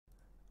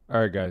All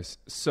right, guys.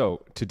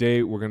 So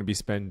today we're going to be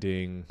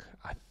spending,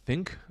 I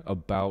think,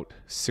 about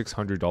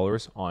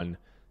 $600 on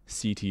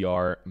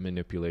CTR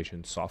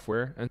manipulation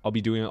software. And I'll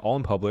be doing it all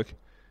in public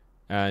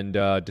and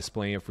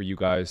displaying it for you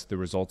guys, the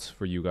results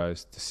for you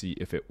guys to see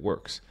if it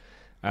works.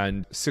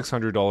 And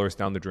 $600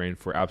 down the drain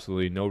for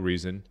absolutely no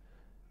reason.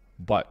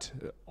 But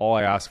all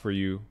I ask for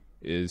you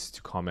is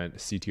to comment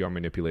CTR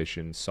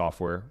manipulation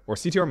software or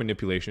CTR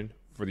manipulation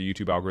for the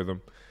YouTube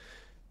algorithm.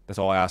 That's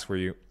all I ask for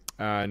you.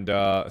 And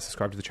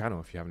subscribe to the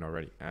channel if you haven't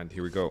already. And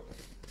here we go.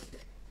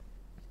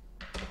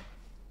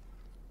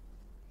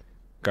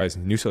 Guys,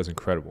 Nusa is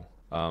incredible.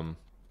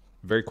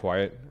 Very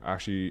quiet. I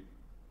actually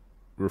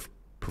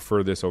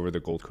prefer this over the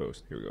Gold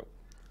Coast. Here we go.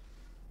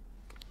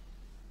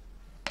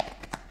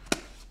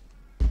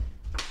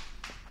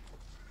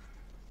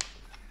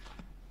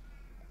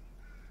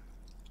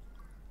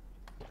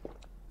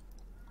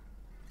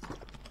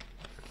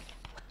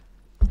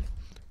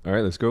 All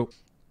right, let's go.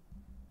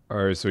 All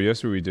right, so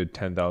yesterday we did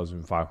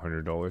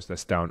 $10,500.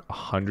 That's down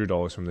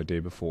 $100 from the day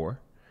before.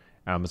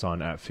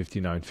 Amazon at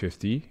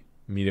 $59.50,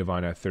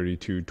 Mediavine at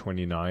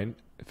 $32.29,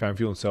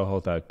 FanFuel and Cell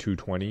Health at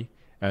 $220,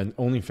 and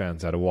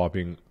OnlyFans at a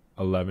whopping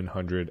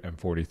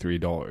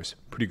 $1,143.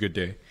 Pretty good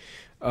day.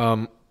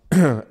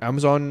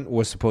 Amazon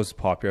was supposed to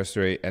pop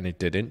yesterday, and it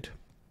didn't.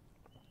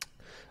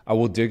 I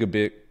will dig a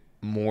bit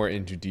more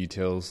into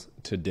details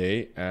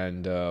today,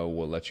 and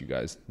we'll let you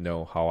guys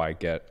know how I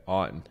get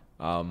on.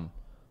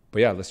 But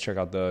yeah, let's check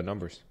out the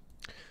numbers.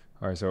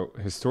 All right, so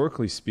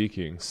historically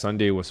speaking,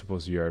 Sunday was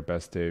supposed to be our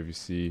best day. If you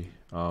see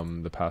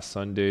the past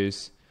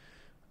Sundays,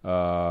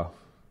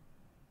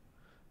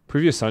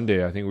 previous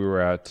Sunday, I think we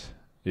were at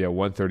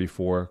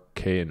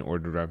 134K in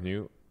order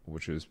revenue,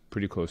 which is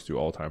pretty close to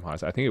all-time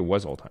highs. I think it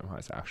was all-time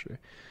highs actually.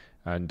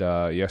 And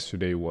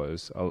yesterday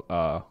was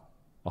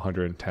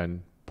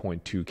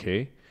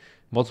 110.2K.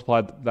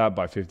 Multiply that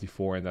by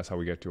 54, and that's how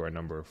we get to our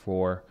number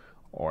 4.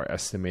 Or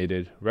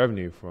estimated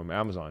revenue from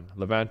Amazon.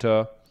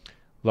 Levanta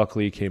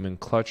luckily came in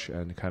clutch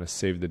and kind of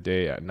saved the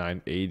day at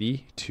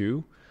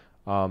 982.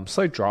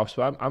 Slight drops,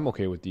 but I'm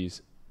okay with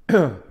these.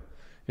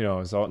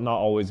 It's not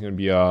always going to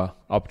be a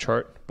up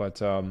chart,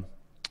 but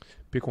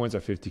Bitcoin's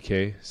at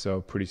 50K,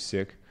 so pretty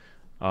sick.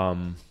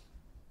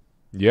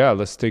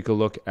 Let's take a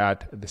look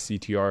at the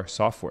CTR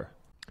software.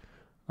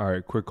 All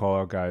right, quick call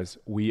out, guys.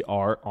 We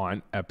are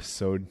on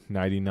episode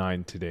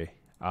 99 today.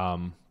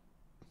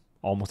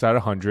 Almost at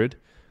 100.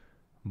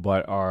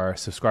 But our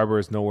subscriber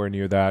is nowhere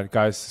near that.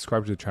 Guys,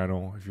 subscribe to the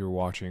channel if you're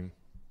watching.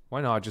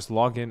 Why not? Just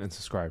log in and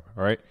subscribe,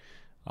 all right?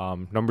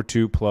 Number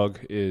 2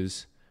 plug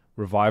is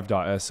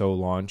revive.so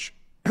launch.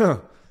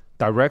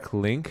 Direct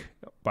link,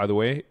 by the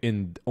way,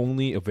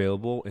 only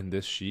available in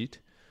this sheet.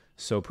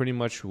 So pretty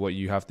much what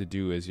you have to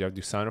do is you have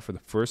to sign up for the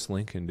first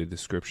link in the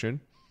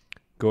description.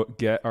 Go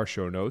get our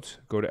show notes.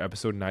 Go to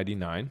episode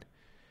 99.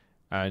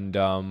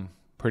 And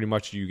pretty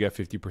much you get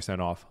 50%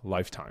 off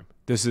lifetime.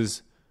 This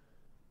is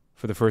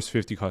for the first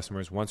 50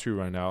 customers. Once we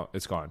run out,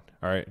 it's gone.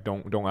 All right.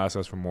 Don't ask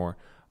us for more.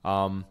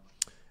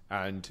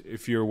 And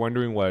if you're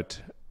wondering what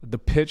the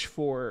pitch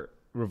for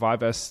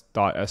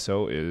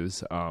revive.so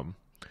is,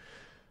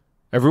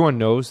 everyone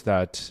knows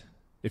that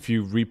if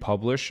you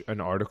republish an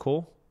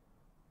article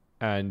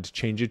and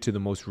change it to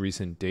the most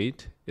recent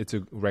date, it's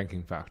a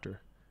ranking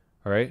factor.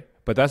 All right.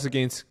 But that's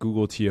against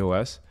Google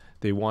TOS.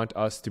 They want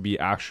us to be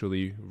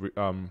actually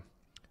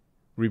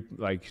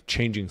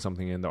changing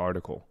something in the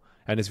article.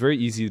 And it's very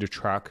easy to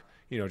track,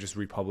 just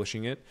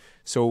republishing it.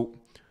 So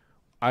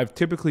I've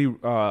typically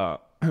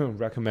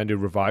recommended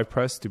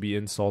RevivePress to be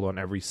installed on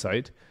every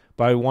site,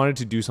 but I wanted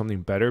to do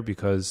something better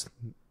because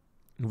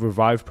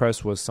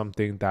RevivePress was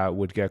something that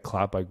would get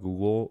clapped by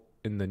Google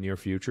in the near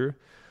future.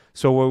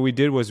 So what we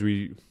did was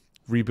we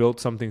rebuilt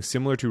something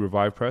similar to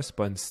RevivePress,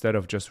 but instead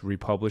of just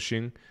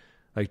republishing,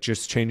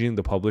 just changing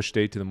the publish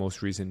date to the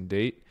most recent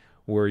date,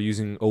 we're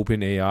using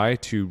OpenAI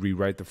to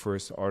rewrite the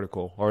first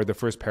article or the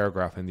first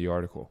paragraph in the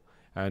article.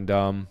 And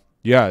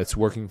it's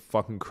working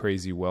fucking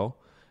crazy well.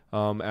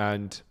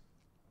 And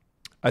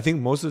I think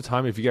most of the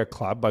time, if you get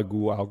clapped by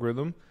Google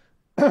algorithm,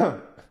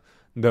 the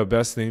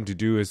best thing to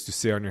do is to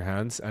sit on your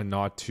hands and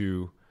not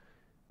to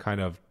kind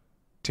of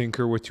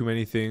tinker with too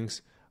many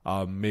things.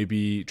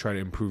 Maybe try to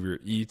improve your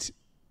EAT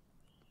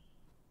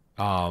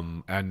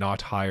and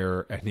not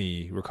hire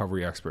any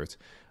recovery experts.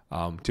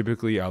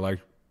 Typically, I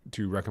like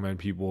to recommend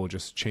people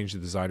just change the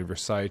design of your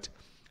site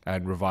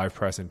and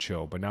RevivePress and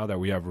chill. But now that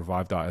we have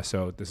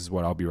revive.so, this is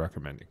what I'll be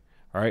recommending.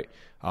 All right.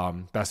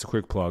 That's a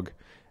quick plug.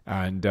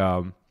 And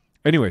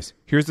anyways,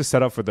 here's the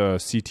setup for the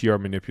CTR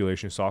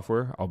manipulation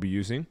software I'll be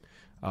using.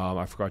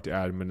 I forgot to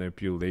add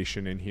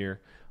manipulation in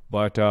here,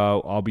 but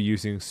I'll be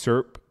using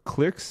SERP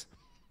clicks.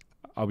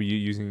 I'll be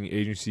using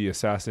Agency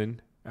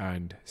Assassin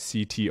and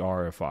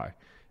CTRFI.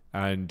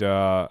 And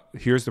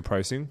here's the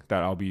pricing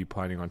that I'll be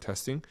planning on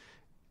testing.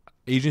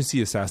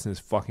 Agency Assassin is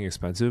fucking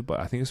expensive, but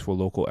I think it's for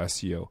local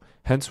SEO.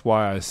 Hence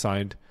why I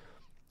assigned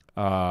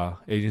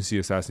Agency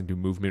Assassin to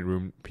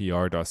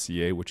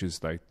movementroompr.ca, which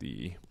is like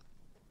the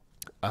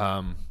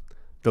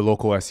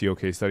local SEO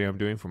case study I'm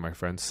doing for my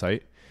friend's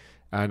site.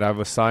 And I've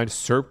assigned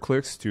SERP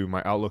clicks to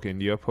my Outlook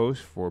India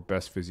post for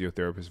Best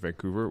Physiotherapist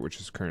Vancouver, which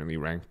is currently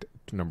ranked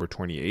number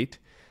 28.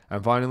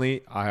 And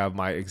finally, I have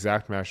my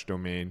exact match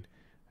domain,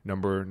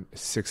 number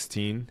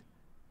 16,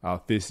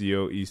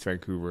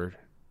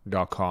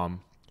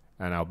 physioeastvancouver.com,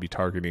 and I'll be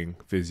targeting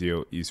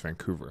Physio East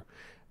Vancouver.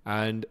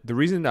 And the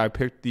reason I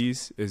picked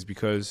these is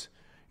because,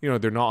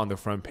 they're not on the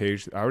front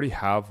page. I already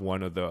have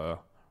one of the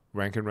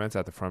rank and rents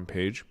at the front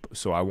page,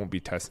 so I won't be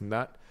testing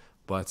that.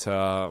 But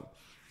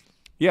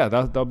yeah,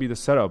 that'll be the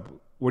setup.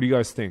 What do you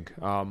guys think?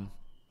 Let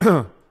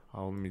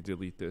me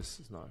delete this.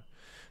 It's not.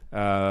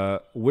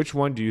 Which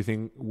one do you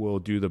think will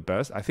do the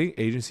best? I think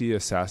Agency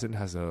Assassin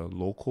has a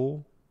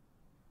local.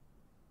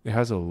 It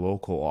has a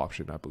local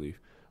option, I believe.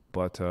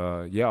 But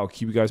yeah, I'll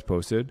keep you guys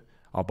posted.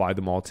 I'll buy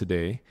them all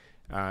today,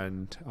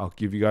 and I'll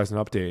give you guys an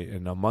update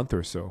in a month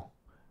or so.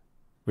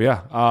 But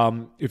yeah,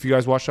 if you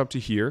guys watched up to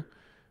here,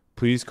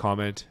 please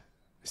comment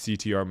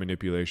CTR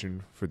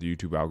manipulation for the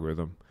YouTube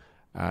algorithm,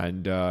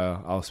 and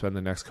I'll spend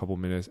the next couple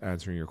minutes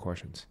answering your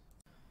questions.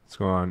 What's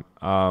going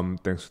on?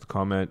 Thanks for the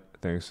comment.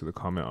 Thanks for the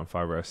comment on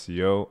Fiverr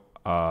SEO.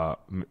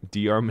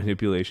 DR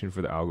manipulation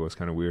for the algo is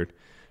kind of weird.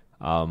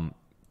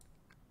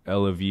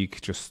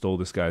 Elavik just stole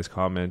this guy's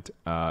comment.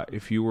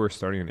 If you were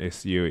starting an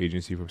SEO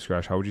agency from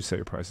scratch, how would you set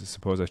your prices?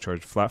 Suppose I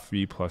charge flat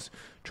fee plus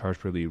charge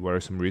per lead. What are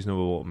some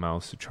reasonable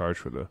amounts to charge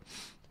for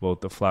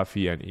both the flat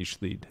fee and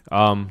each lead?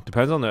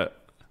 Depends on the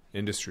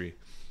industry.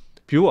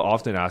 People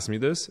often ask me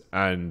this,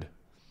 and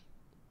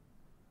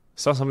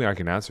it's not something I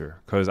can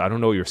answer because I don't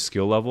know your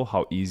skill level,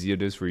 how easy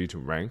it is for you to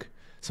rank.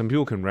 Some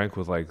people can rank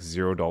with like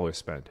 $0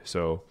 spent.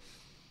 So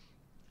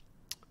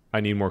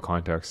I need more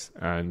context.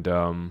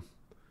 And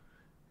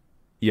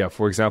yeah,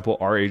 for example,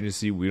 our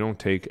agency, we don't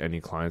take any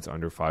clients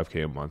under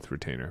 5K a month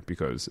retainer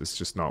because it's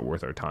just not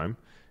worth our time.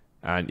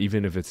 And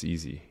even if it's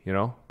easy,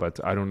 but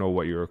I don't know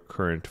what your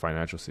current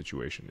financial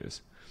situation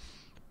is.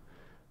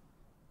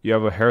 You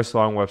have a hair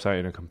salon website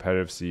in a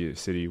competitive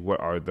city. What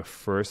are the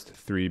first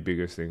 3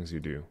 biggest things you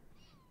do?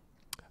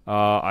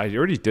 I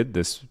already did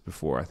this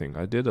before, I think.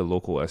 I did a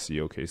local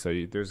SEO case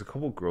study. There's a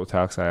couple growth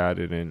hacks I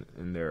added in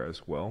there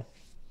as well.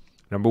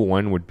 Number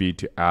 1 would be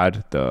to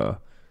add the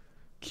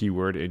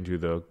keyword into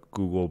the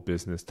Google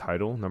business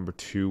title. Number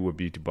 2 would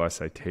be to buy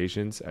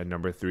citations. And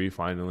number 3,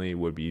 finally,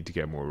 would be to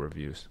get more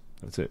reviews.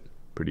 That's it.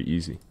 Pretty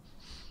easy.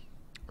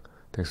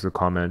 Thanks for the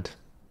comment.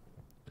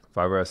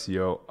 Fiverr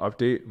SEO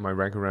update. My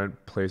rank and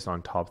rent placed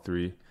on top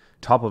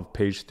of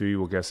page 3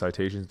 will get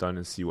citations done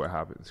and see what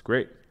happens.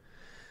 Great.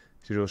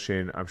 Digital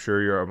Shane, I'm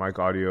sure your mic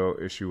audio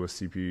issue was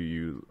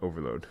CPU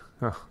overload.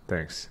 Oh,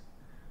 thanks.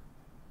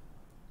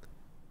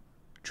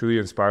 Truly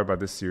inspired by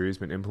this series,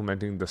 been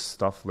implementing the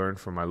stuff learned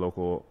from my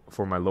local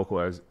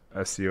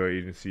SEO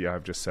agency I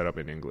have just set up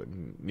in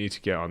England. Need to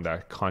get on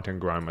that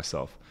content grind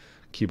myself.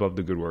 Keep up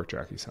the good work,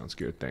 Jackie. Sounds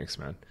good. Thanks,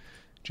 man.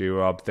 J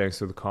Rob, thanks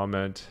for the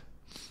comment.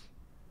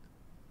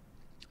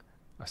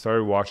 I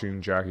started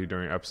watching Jackie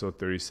during episode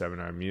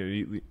 37. I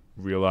immediately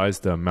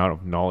realized the amount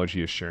of knowledge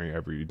he is sharing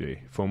every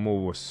day.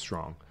 FOMO was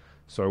strong.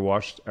 So I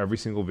watched every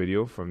single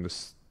video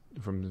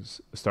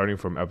starting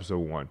from episode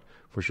 1.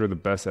 For sure, the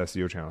best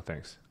SEO channel.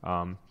 Thanks.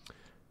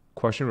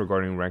 Question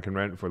regarding rank and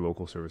rent for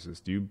local services.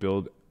 Do you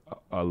build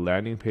a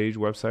landing page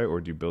website or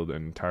do you build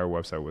an entire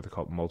website with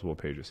multiple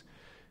pages?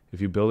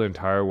 If you build an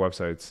entire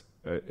website,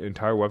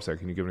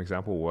 can you give an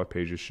example? What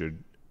pages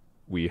should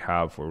we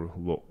have for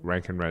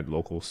rank and rent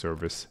local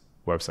service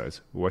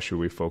websites? What should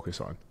we focus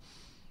on?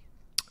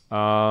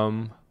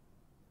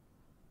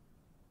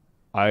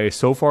 I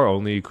so far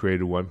only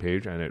created 1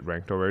 page and it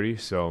ranked already.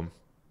 So,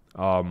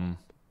 what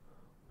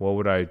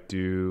would I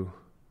do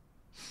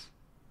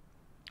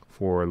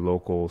for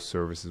local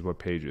services? What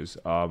pages?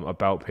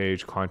 About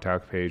page,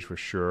 contact page for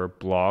sure.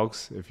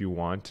 Blogs if you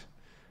want,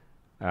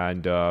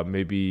 and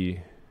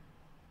maybe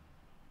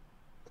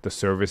the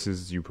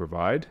services you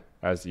provide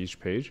as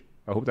each page.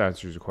 I hope that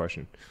answers your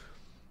question.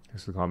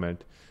 Here's the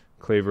comment.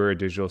 Claver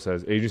Digital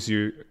says,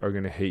 agency are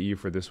going to hate you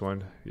for this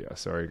one. Yeah,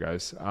 sorry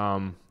guys.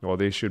 Well,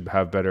 they should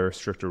have better,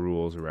 stricter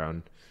rules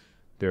around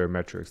their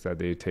metrics that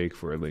they take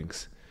for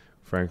links.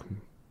 Frank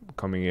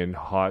coming in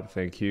hot,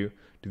 thank you.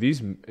 Do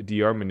these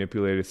DR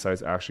manipulated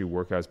sites actually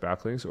work as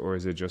backlinks, or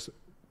is it just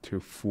to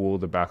fool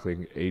the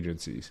backlink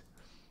agencies?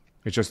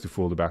 It's just to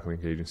fool the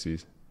backlink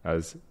agencies,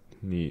 as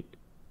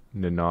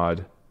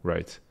Nanad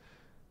writes.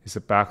 He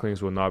said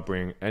backlinks will not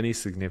bring any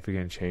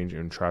significant change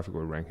in traffic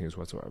or rankings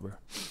whatsoever.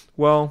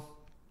 Well,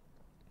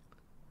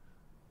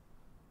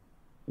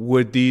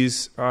 would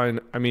these,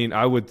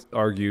 I would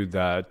argue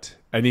that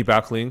any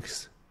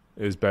backlinks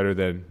is better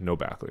than no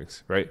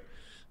backlinks, right?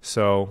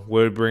 So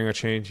would it bring a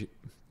change?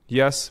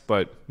 Yes,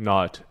 but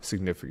not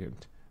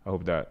significant. I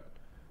hope that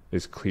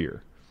is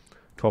clear.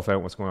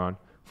 12 what's going on?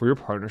 For your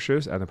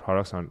partnerships and the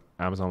products on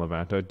Amazon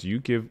Levanta, do you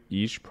give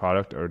each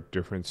product a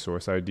different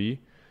source ID?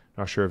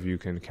 Not sure if you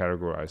can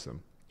categorize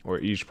them, or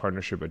each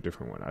partnership a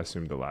different one. I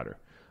assume the latter.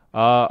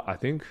 I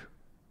think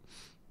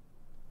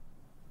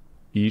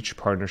each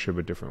partnership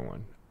a different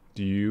one.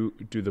 Do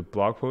the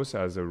blog posts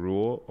as a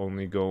rule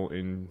only go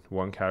in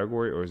one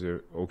category, or is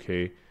it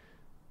okay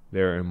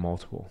They're in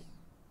multiple.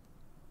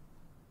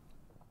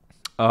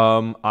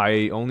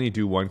 I only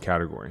do one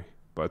category,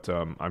 but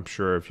I'm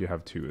sure if you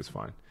have two, it's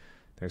fine.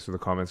 Thanks for the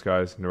comments,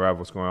 guys. Narav,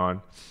 what's going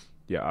on?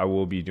 Yeah, I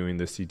will be doing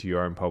the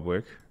CTR in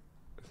public.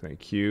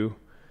 Thank you.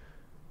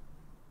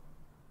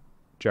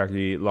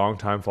 Jackie, long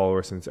time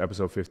follower since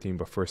episode 15,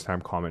 but first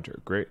time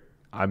commenter. Great.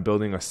 I'm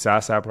building a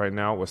SaaS app right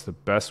now. What's the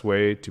best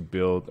way to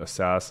build a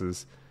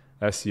SaaS's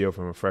SEO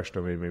from a fresh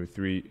domain, maybe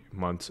 3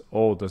 months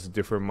old? Does it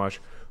differ much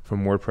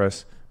from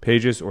WordPress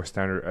pages or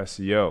standard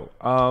SEO?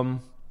 I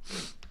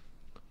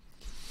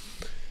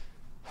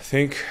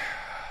think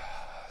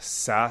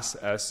SaaS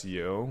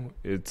SEO,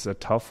 it's a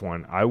tough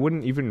one. I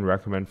wouldn't even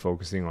recommend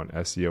focusing on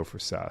SEO for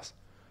SaaS.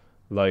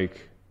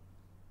 Like,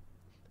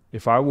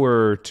 if I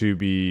were to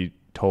be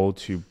told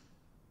to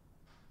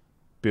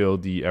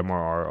build the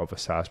MRR of a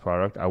SaaS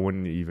product, I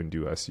wouldn't even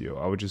do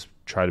SEO. I would just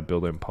try to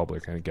build it in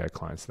public and get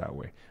clients that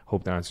way.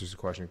 Hope that answers the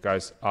question.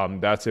 Guys,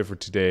 that's it for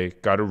today.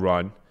 Got to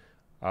run.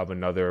 I have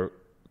another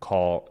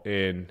call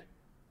in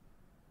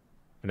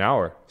an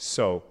hour.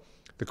 So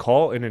the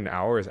call in an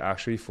hour is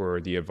actually for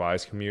the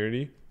advised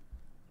community.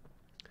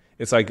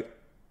 It's like,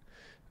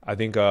 I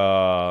think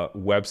a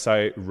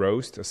website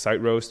roast, a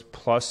site roast,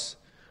 plus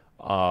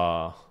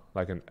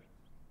like an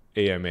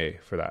AMA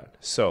for that.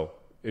 So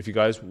if you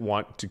guys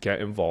want to get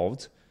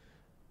involved,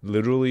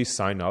 literally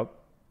sign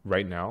up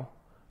right now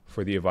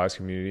for the advised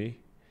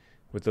community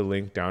with the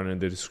link down in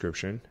the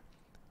description.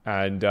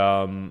 And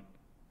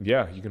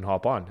yeah, you can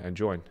hop on and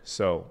join.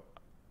 So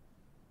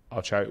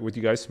I'll chat with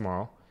you guys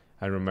tomorrow.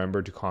 And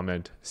remember to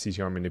comment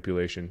CTR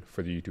manipulation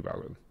for the YouTube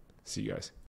algorithm. See you guys.